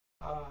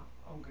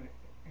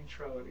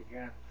intro it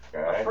again.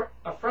 Okay.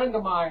 A friend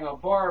of mine,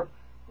 Barb,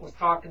 was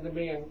talking to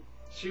me, and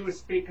she was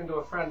speaking to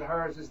a friend of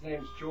hers. His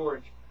name's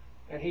George,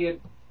 and he had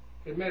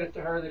admitted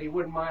to her that he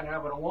wouldn't mind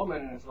having a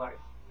woman in his life.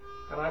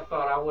 And I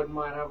thought I wouldn't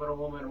mind having a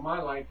woman in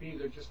my life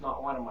either, just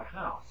not one in my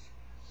house.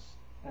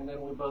 And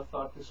then we both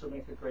thought this would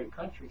make a great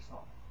country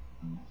song.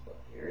 So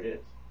here it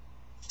is.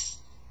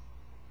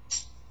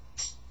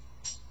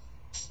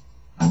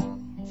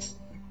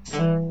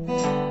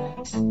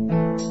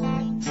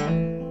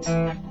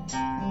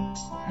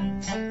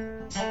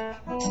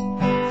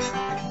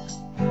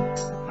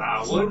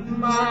 I wouldn't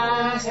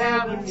mind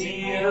having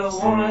me a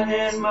woman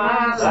in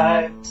my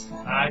life.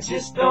 I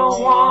just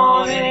don't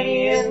want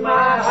any in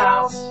my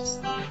house.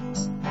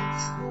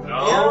 The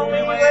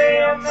only way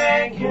a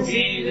man can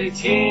be the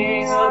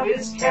king of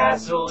his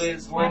castle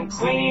is when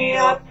Queenie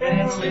up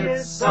and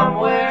lives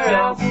somewhere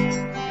else.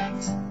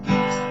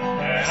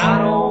 And I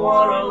don't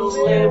want to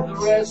live the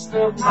rest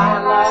of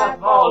my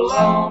life all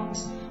alone,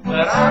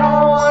 but I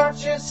don't want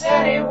just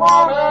any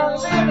woman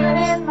living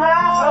in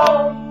my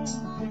home.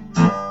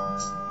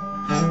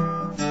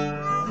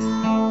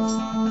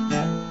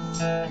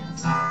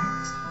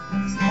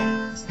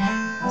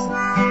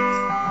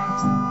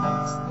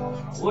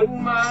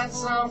 Wouldn't mind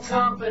some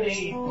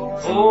company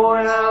for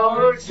an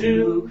hour or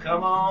two.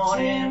 Come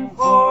on in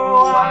for a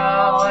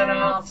while and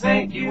I'll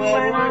thank you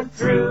when we're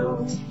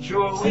through.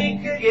 Sure, we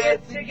could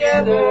get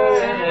together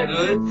and a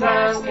good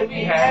time could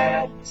be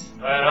had,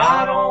 but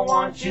I don't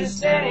want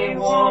just any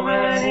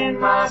woman in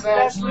my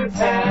bachelor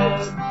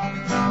pad.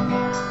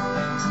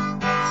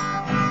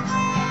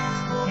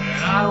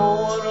 And I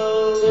don't want to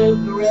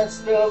live the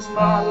rest of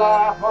my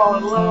life all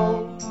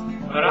alone,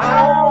 but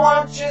I don't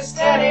want just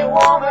any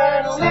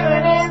woman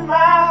living in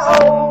my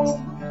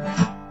home.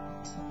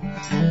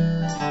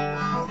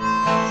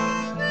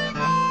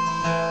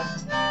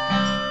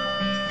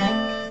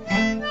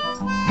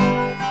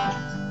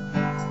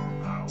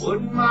 I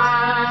wouldn't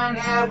mind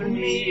having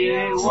me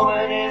a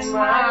woman in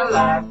my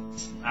life.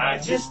 I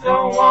just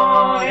don't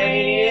want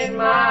any in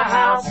my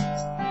house.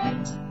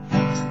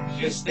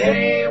 Just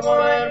any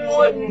woman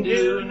wouldn't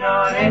do,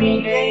 not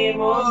any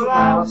name or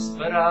blouse.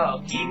 But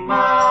I'll keep my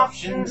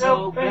options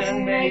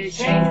open, may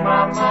change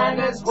my mind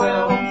as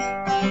well. And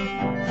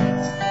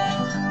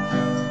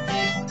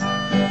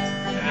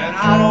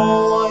I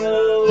don't want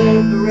to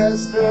live the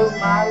rest of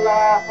my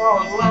life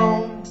all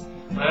alone,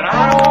 but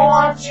I don't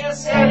want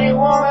just any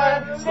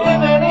woman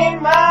living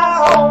in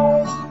my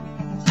home.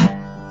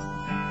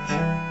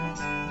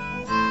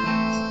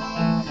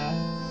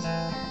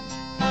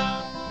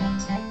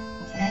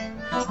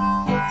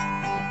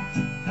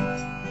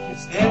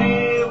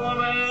 Any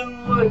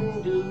woman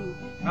wouldn't do,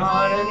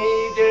 not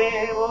any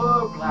dame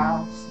or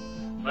blouse,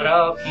 but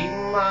I'll keep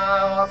my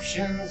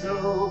options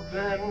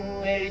open,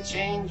 may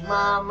change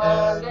my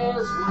mind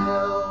as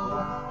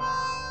well.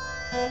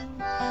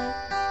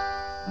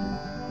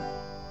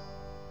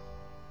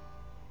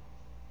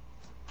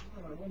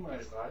 We might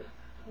have got it.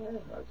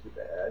 Not too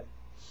bad.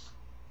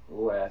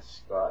 We'll ask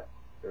Scott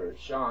or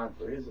Sean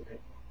for his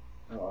opinion.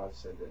 Oh, I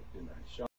said that, didn't I? Sean.